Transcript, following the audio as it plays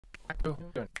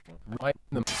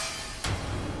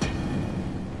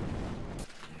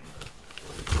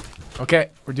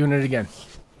Okay, we're doing it again.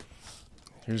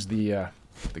 Here's the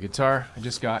guitar I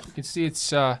just got. You can see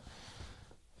it's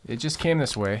it just came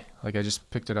this way. Like I just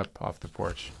picked it up off the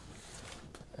porch,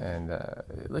 and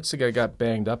it looks like I got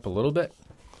banged up a little bit.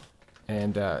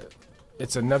 And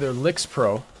it's another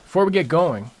LYXPRO. Before we get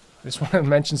going, I just want to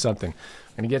mention something.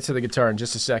 I'm gonna get to the guitar in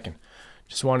just a second.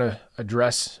 Just want to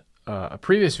address a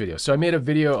previous video. So I made a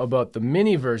video about the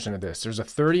mini version of this. There's a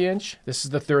 30-inch. This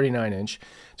is the 39-inch.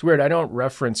 It's weird. I don't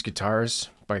reference guitars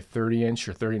by 30-inch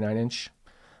or 39-inch.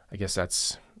 I guess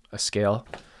that's a scale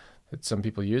that some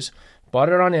people use. Bought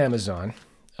it on Amazon.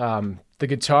 The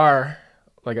guitar,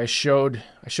 like I showed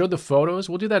the photos.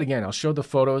 We'll do that again. I'll show the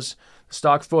photos, the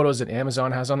stock photos that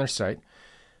Amazon has on their site.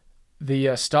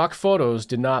 The stock photos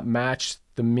did not match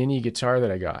the mini guitar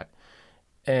that I got.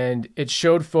 And it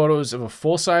showed photos of a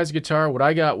full-size guitar. What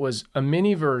I got was a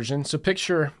mini version. So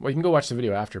picture, well, you can go watch the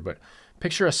video after, but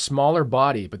picture a smaller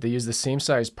body, but they used the same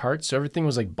size parts. So everything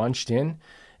was like bunched in.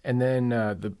 And then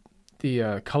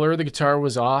the color of the guitar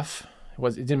was off.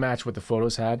 It didn't match what the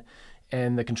photos had.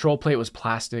 And the control plate was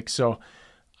plastic. So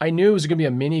I knew it was going to be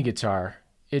a mini guitar.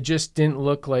 It just didn't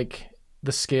look like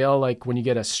the scale, like when you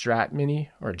get a Strat Mini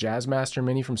or a Jazzmaster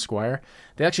Mini from Squier.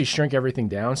 They actually shrink everything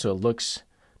down so it looks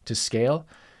to scale.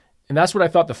 And that's what I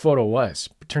thought the photo was.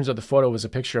 It turns out the photo was a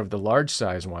picture of the large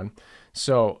size one.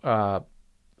 So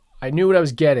I knew what I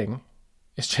was getting.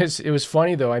 It's just, it was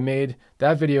funny though. I made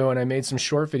that video and I made some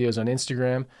short videos on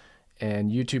Instagram and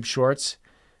YouTube Shorts.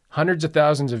 Hundreds of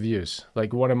thousands of views.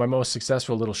 Like one of my most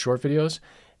successful little short videos.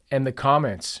 And the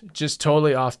comments, just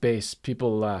totally off base.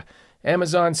 People,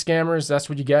 Amazon scammers, that's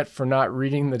what you get for not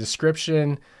reading the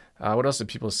description. What else did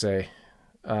people say?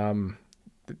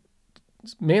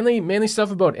 Mainly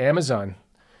stuff about Amazon,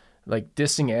 like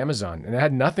dissing Amazon, and it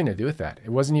had nothing to do with that.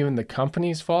 It wasn't even the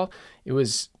company's fault. It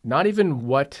was not even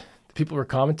what people were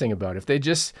commenting about. It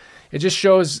just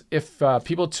shows if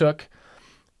people took,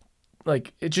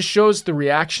 like, it just shows the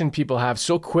reaction people have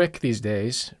so quick these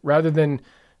days, rather than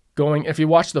going, if you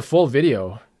watch the full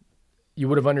video, you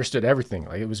would have understood everything.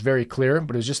 Like it was very clear,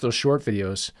 but it was just those short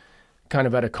videos kind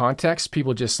of out of context.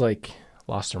 People just like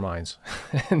lost their minds.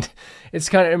 And it's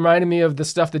kind of reminded me of the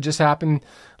stuff that just happened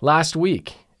last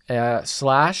week.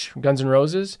 Slash, Guns N'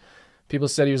 Roses, people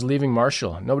said he was leaving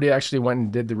Marshall. Nobody actually went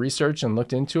and did the research and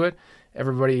looked into it.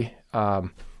 Everybody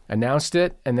announced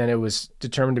it, and then it was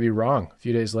determined to be wrong a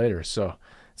few days later. So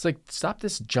it's like, stop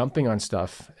this jumping on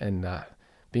stuff and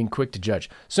being quick to judge.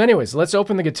 So anyways, let's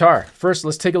open the guitar. First,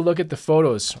 let's take a look at the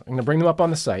photos. I'm going to bring them up on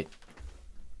the site.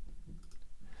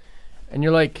 And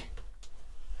you're like,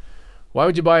 why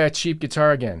would you buy a cheap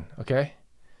guitar again? Okay.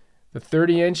 The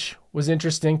 30-inch was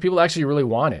interesting. People actually really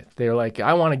want it. They were like,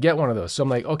 I want to get one of those. So I'm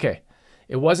like, okay,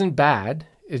 it wasn't bad.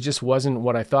 It just wasn't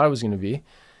what I thought it was going to be.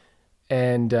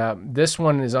 And this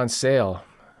one is on sale.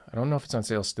 I don't know if it's on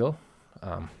sale still,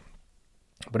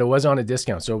 but it was on a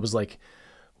discount. So it was like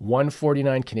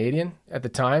 $149 Canadian at the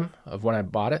time of when I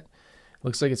bought it.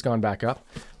 Looks like it's gone back up.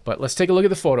 But let's take a look at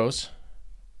the photos.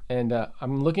 And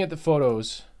I'm looking at the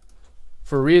photos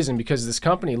for a reason, because this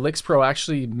company, LYXPRO,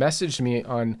 actually messaged me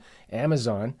on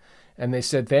Amazon, and they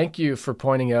said, thank you for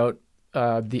pointing out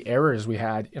the errors we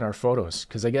had in our photos.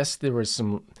 Because I guess there was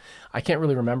some, I can't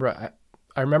really remember.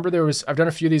 I remember there was, I've done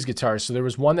a few of these guitars. So there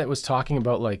was one that was talking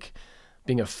about like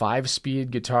being a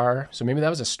 5-speed guitar. So maybe that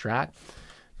was a Strat.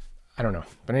 I don't know.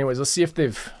 But anyways, let's see if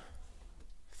they've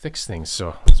fixed things.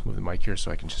 So let's move the mic here so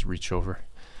I can just reach over.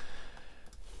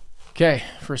 Okay,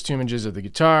 first two images of the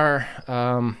guitar.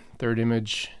 Third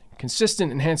image,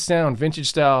 consistent enhanced sound, vintage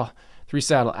style,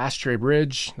 3-saddle ashtray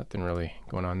bridge. Nothing really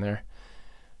going on there.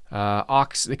 Aux,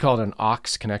 they call it an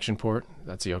aux connection port.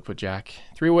 That's the output jack.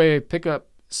 3-way pickup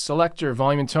selector,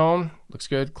 volume and tone. Looks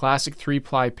good. Classic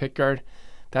 3-ply pickguard.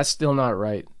 That's still not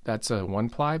right. That's a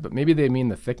 1-ply, but maybe they mean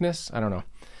the thickness. I don't know.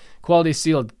 Quality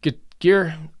sealed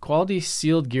gear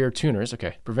tuners.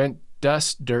 Okay, prevent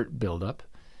dust, dirt buildup.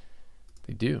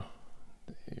 They do,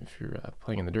 if you're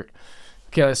playing in the dirt.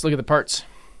 Okay, let's look at the parts.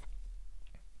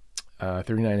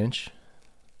 39-inch.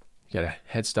 You got a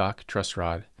headstock, truss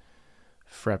rod,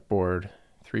 fretboard,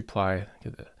 3-ply.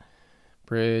 Get the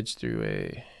bridge,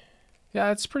 3-way.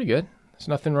 Yeah, it's pretty good. There's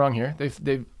nothing wrong here.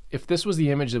 If this was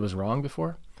the image that was wrong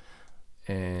before,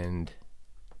 and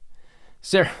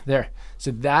there.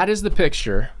 So that is the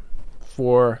picture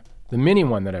for the mini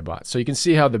one that I bought. So you can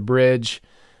see how the bridge,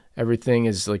 everything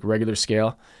is like regular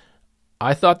scale.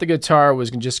 I thought the guitar was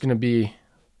just going to be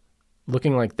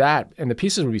looking like that, and the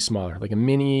pieces would be smaller, like a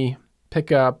mini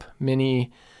pickup,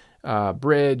 mini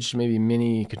bridge, maybe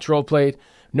mini control plate.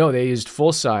 No, they used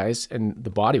full size, and the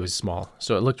body was small,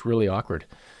 so it looked really awkward.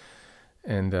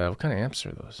 And what kind of amps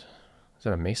are those? Is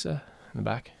that a Mesa in the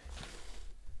back?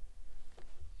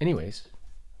 Anyways,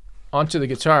 onto the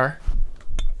guitar.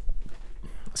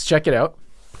 Let's check it out.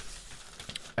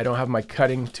 I don't have my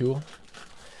cutting tool,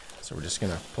 so we're just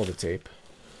gonna pull the tape.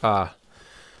 What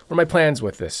are my plans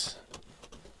with this?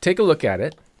 Take a look at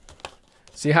it,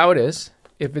 see how it is.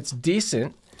 If it's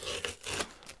decent,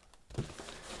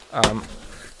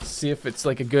 see if it's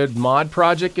like a good mod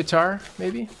project guitar,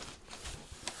 maybe.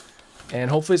 And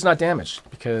hopefully it's not damaged,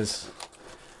 because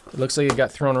it looks like it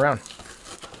got thrown around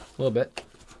a little bit.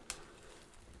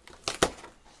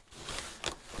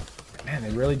 Man,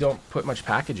 they really don't put much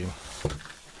packaging.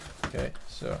 Okay,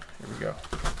 so here we go.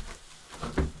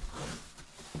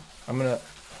 I'm gonna,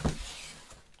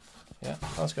 yeah,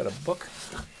 oh, it's got a book.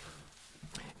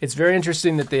 It's very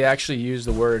interesting that they actually use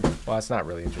the word, well, it's not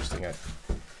really interesting. I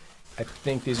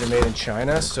think these are made in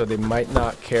China, so they might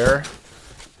not care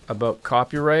about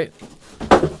copyright.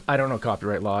 I don't know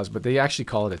copyright laws, but they actually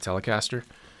call it a Telecaster,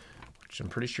 which I'm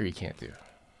pretty sure you can't do.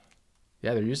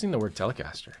 Yeah, they're using the word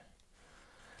Telecaster.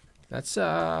 That's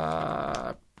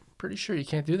pretty sure you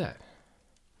can't do that.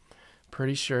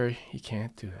 Pretty sure you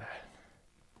can't do that.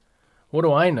 What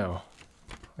do I know?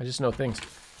 I just know things.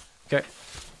 Okay.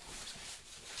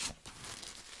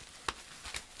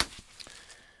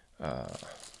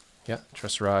 Yeah,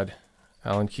 truss rod,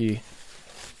 Allen key,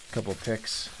 couple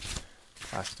picks,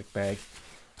 plastic bag.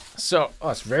 So, oh,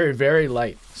 it's very, very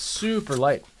light, super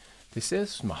light. They say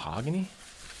this is mahogany.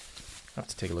 I have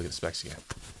to take a look at the specs again.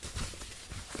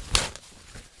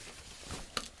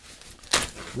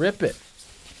 Rip it,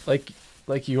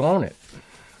 like you own it.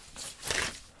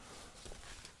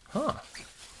 Huh.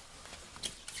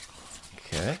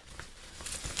 Okay.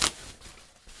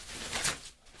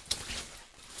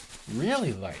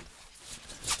 Really light.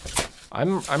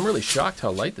 I'm really shocked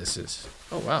how light this is.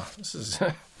 Oh wow, this is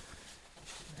man,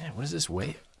 what does this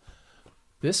weigh?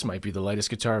 This might be the lightest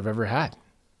guitar I've ever had.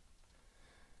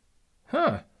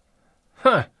 Huh.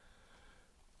 Huh.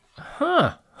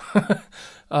 Huh.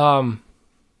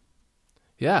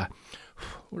 Yeah.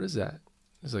 What is that?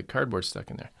 There's like cardboard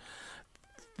stuck in there.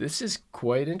 This is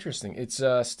quite interesting. It's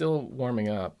still warming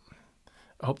up.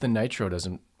 I hope the nitro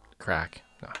doesn't crack.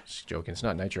 No, just joking. It's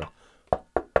not nitro.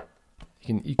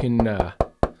 You can,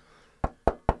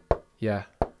 yeah.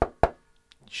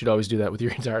 You should always do that with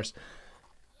your guitars.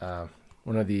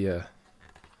 One of the,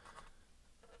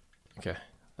 okay,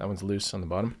 that one's loose on the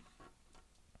bottom.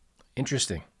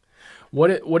 Interesting.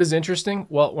 What is interesting?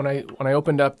 Well, when I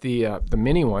opened up the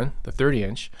mini one, the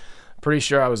 30-inch, pretty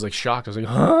sure I was like shocked. I was like,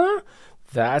 huh?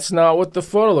 That's not what the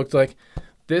photo looked like.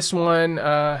 This one,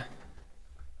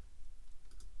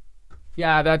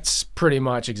 yeah, that's pretty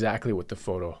much exactly what the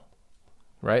photo,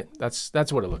 right? That's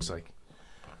what it looks like.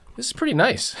 This is pretty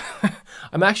nice.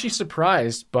 I'm actually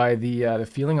surprised by the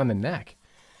feeling on the neck.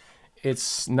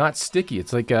 It's not sticky.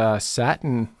 It's like a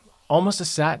satin, almost a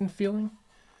satin feeling.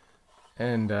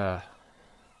 And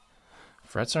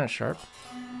frets aren't sharp.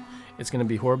 It's gonna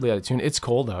be horribly out of tune. It's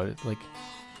cold out. Like,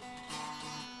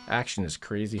 action is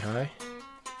crazy high,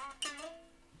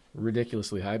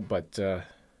 ridiculously high. But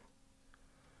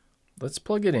let's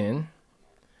plug it in.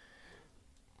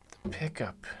 The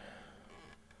pickup,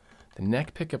 the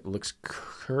neck pickup looks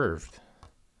curved,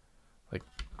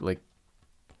 like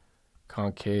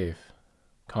concave,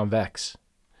 convex,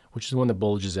 which is the one that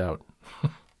bulges out.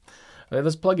 Right,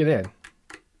 let's plug it in.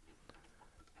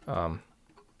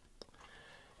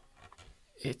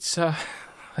 It's I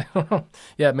don't know.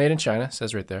 Yeah, made in China, it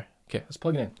says right there. Okay, let's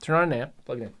plug it in. Turn on an amp,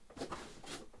 plug it in.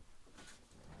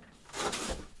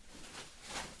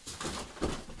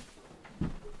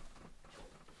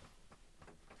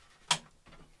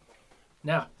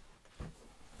 Now,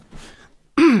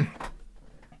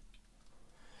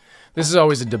 this is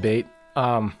always a debate.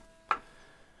 You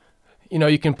know,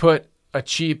 you can put a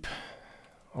cheap,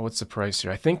 oh, what's the price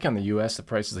here? I think on the US the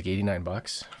price is like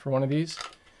 $89 for one of these.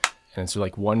 And it's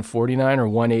like $149 or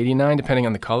 $189 depending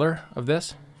on the color of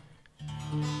this.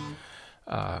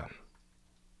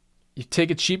 You take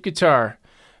a cheap guitar,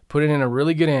 put it in a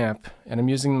really good amp, and I'm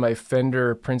using my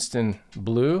Fender Princeton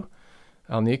Blue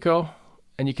Alnico,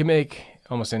 and you can make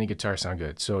almost any guitar sound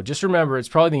good. So just remember, it's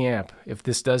probably the amp if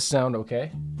this does sound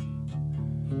okay.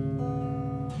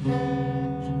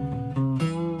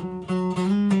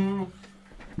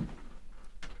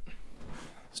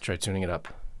 Let's try tuning it up.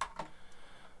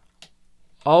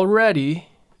 Already,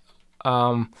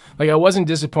 like I wasn't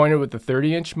disappointed with the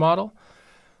 30-inch model.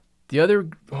 What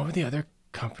were the other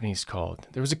company's called?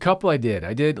 There was a couple I did.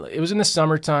 It was in the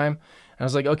summertime. I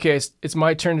was like, okay, it's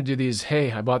my turn to do these.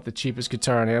 Hey, I bought the cheapest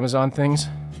guitar on Amazon things.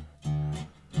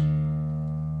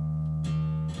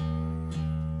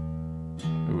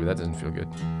 Ooh, that doesn't feel good.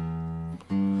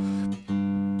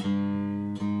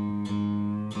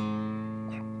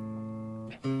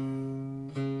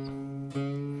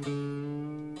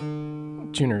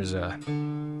 Tuners,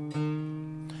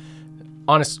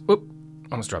 honest, whoop,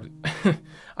 almost dropped it.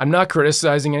 I'm not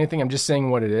criticizing anything. I'm just saying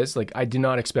what it is. Like, I do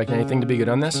not expect anything to be good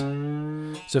on this.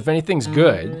 So if anything's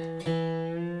good,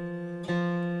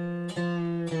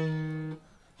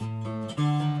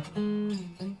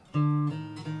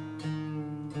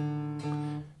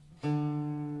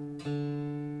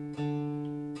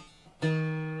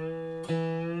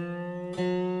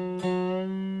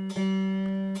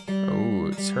 oh,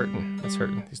 it's hurting. It's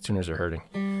hurting. These tuners are hurting.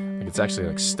 Like, it's actually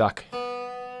like stuck.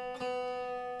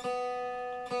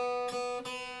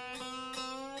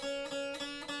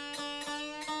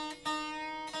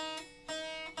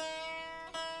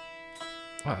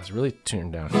 Wow, it's really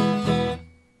tuned down.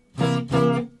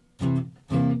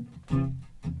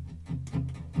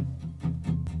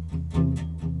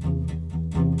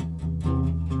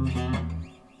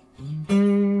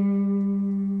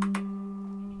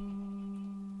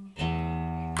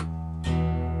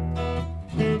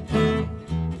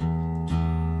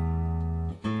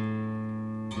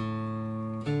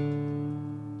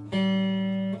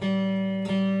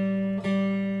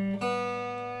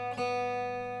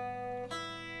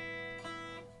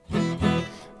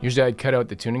 Usually I'd cut out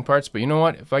the tuning parts, but you know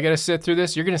what? If I gotta sit through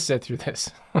this, you're gonna sit through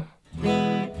this.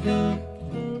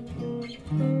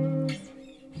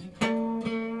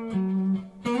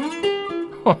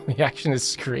 Oh, the action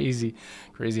is crazy.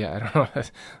 Crazy. I don't know.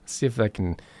 Let's see if I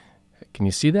can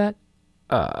you see that?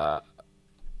 I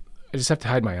just have to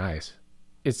hide my eyes.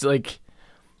 It's like,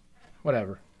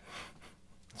 whatever.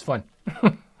 It's fun.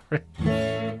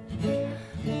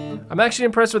 I'm actually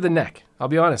impressed with the neck. I'll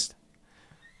be honest.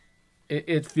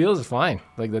 It feels fine.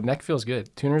 Like, the neck feels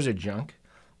good. Tuners are junk.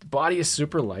 The body is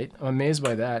super light. I'm amazed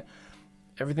by that.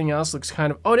 Everything else looks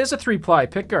kind of... Oh, it is a 3-ply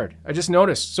pickguard. I just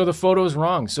noticed. So the photo is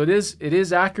wrong. So it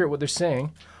is accurate what they're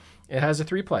saying. It has a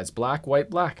 3-ply. It's black, white,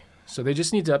 black. So they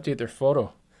just need to update their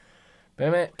photo.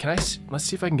 But man, let's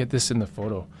see if I can get this in the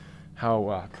photo.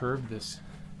 How curved this...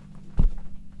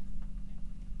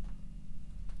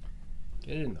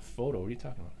 Get it in the photo. What are you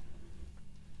talking about?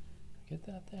 Get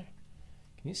that there.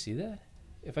 Can you see that?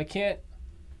 If I can't,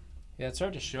 yeah, it's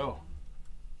hard to show.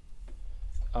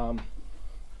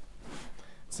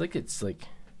 It's like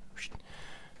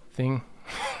thing.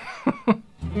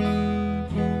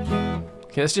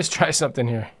 Okay, let's just try something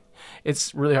here.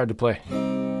 It's really hard to play.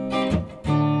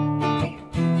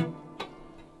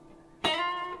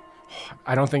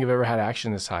 I don't think I've ever had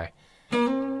action this high.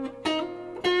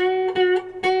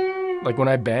 Like, when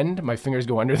I bend, my fingers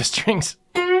go under the strings.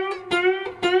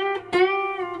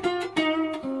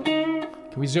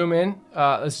 Can we zoom in?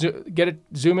 Let's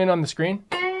zoom in on the screen.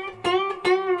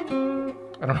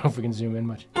 I don't know if we can zoom in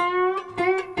much.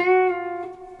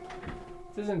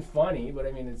 This isn't funny, but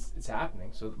I mean, it's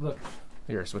happening. So look,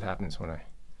 here's what happens when I...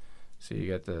 So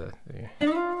you got the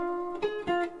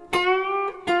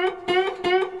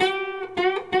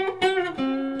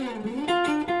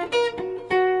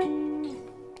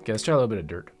okay, let's try a little bit of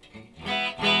dirt.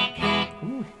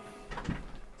 Ooh.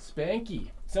 Spanky.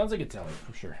 Sounds like a telly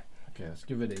for sure. Okay, let's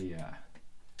give it a,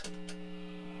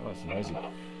 oh, it's noisy.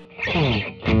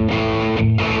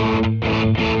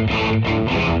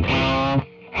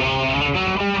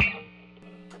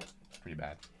 It's pretty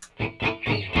bad.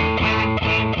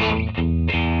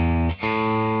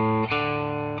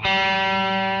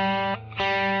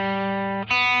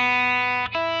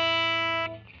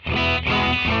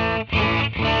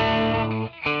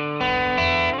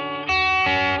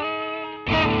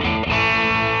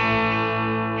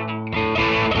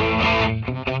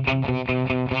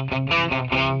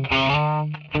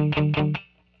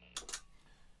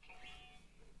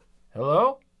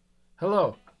 Hello?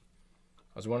 Hello. I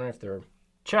was wondering if they're...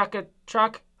 Check it,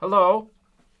 Chuck. Hello?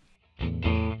 I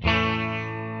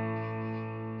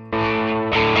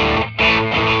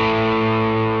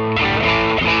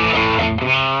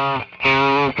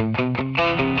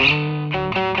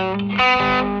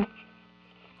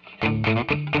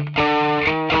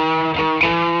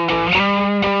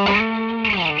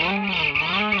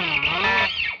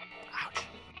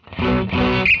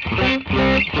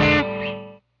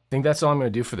think that's all I'm going to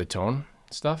do for the tone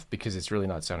stuff, because it's really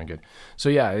not sounding good. So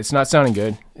yeah, it's not sounding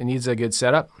good. It needs a good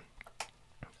setup.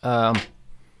 I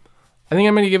think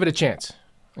I'm going to give it a chance.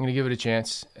 I'm going to give it a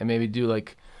chance and maybe do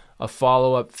like a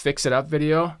follow-up fix it up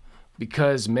video,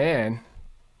 because man,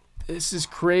 this is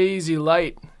crazy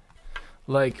light.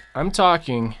 Like, I'm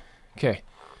talking, okay,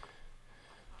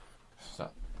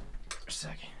 stop for a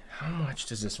second. How much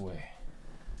does this weigh?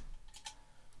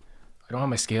 I don't have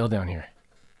my scale down here.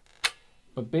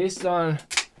 But based on,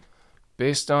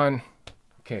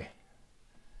 okay,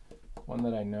 one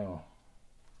that I know.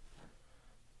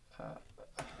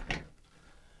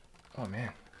 Oh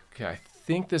man, okay, I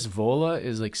think this Vola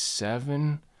is like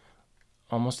 7,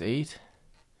 almost 8.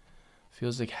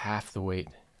 Feels like half the weight.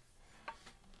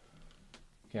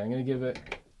 Okay, I'm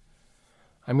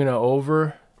gonna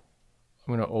overweigh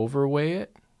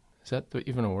it. Is that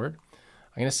even a word?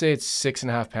 I'm gonna say it's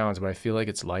 6.5 pounds, but I feel like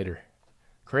it's lighter.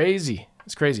 Crazy,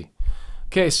 it's crazy.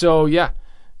 Okay, so yeah,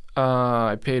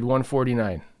 I paid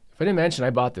 $149. If I didn't mention,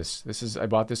 I bought this. I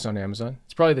bought this on Amazon.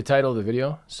 It's probably the title of the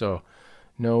video, so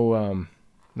no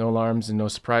alarms and no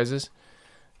surprises.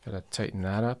 Gotta tighten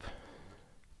that up.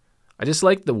 I just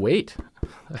like the weight.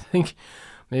 I think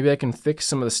maybe I can fix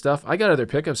some of the stuff. I got other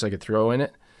pickups I could throw in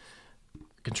it.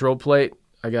 Control plate.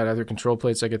 I got other control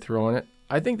plates I could throw in it.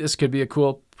 I think this could be a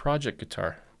cool project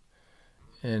guitar.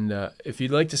 And if you'd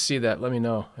like to see that, let me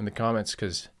know in the comments,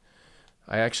 because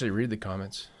I actually read the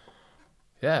comments.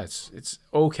 Yeah, it's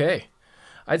okay.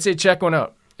 I'd say check one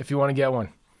out if you want to get one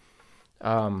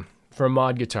for a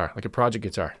mod guitar, like a project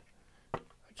guitar.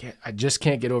 I just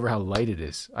can't get over how light it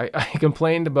is. I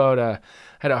complained about, I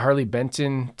had a Harley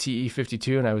Benton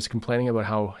TE52, and I was complaining about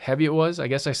how heavy it was. I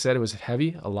guess I said it was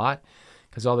heavy a lot,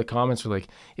 because all the comments were like,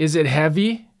 is it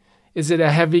heavy? Is it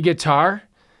a heavy guitar?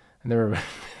 And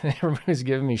everybody was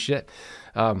giving me shit.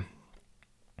 All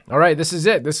right, this is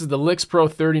it. This is the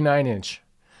LYXPRO 39-inch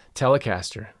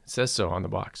Telecaster. It says so on the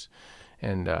box.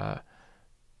 And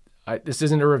this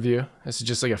isn't a review. This is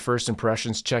just like a first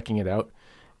impressions, checking it out.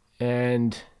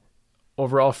 And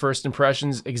overall first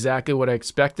impressions, exactly what I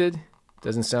expected.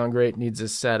 Doesn't sound great, needs a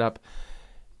setup.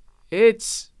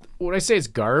 Would I say it's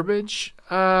garbage?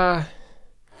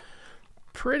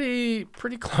 Pretty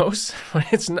close.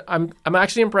 I'm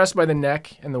actually impressed by the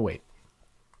neck and the weight.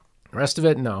 The rest of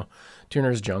it, no.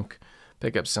 Tuner's junk.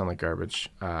 Pickups sound like garbage.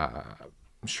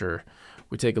 I'm sure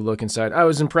we take a look inside. I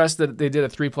was impressed that they did a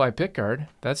 3-ply pick guard.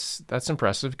 That's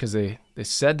impressive, because they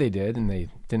said they did, and they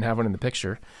didn't have one in the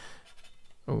picture.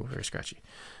 Oh, very scratchy.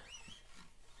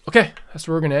 Okay, that's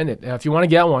where we're going to end it. If you want to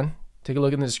get one, take a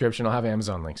look in the description. I'll have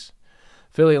Amazon links,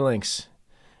 affiliate links.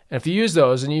 And if you use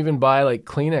those and you even buy like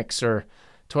Kleenex or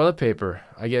toilet paper,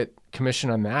 I get commission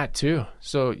on that too.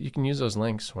 So you can use those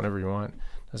links whenever you want.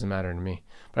 Doesn't matter to me.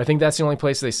 But I think that's the only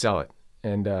place they sell it.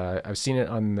 And I've seen it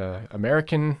on the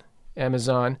American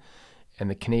Amazon and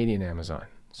the Canadian Amazon.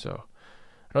 So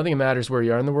I don't think it matters where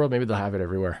you are in the world. Maybe they'll have it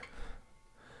everywhere.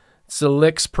 It's the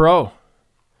LYXPRO.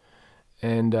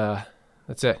 And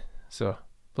that's it. So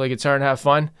play guitar and have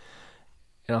fun.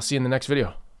 And I'll see you in the next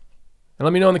video. And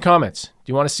let me know in the comments.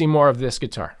 Do you want to see more of this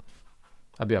guitar?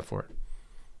 I'll be up for it.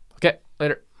 Okay,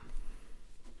 later.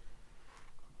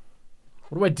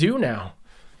 What do I do now?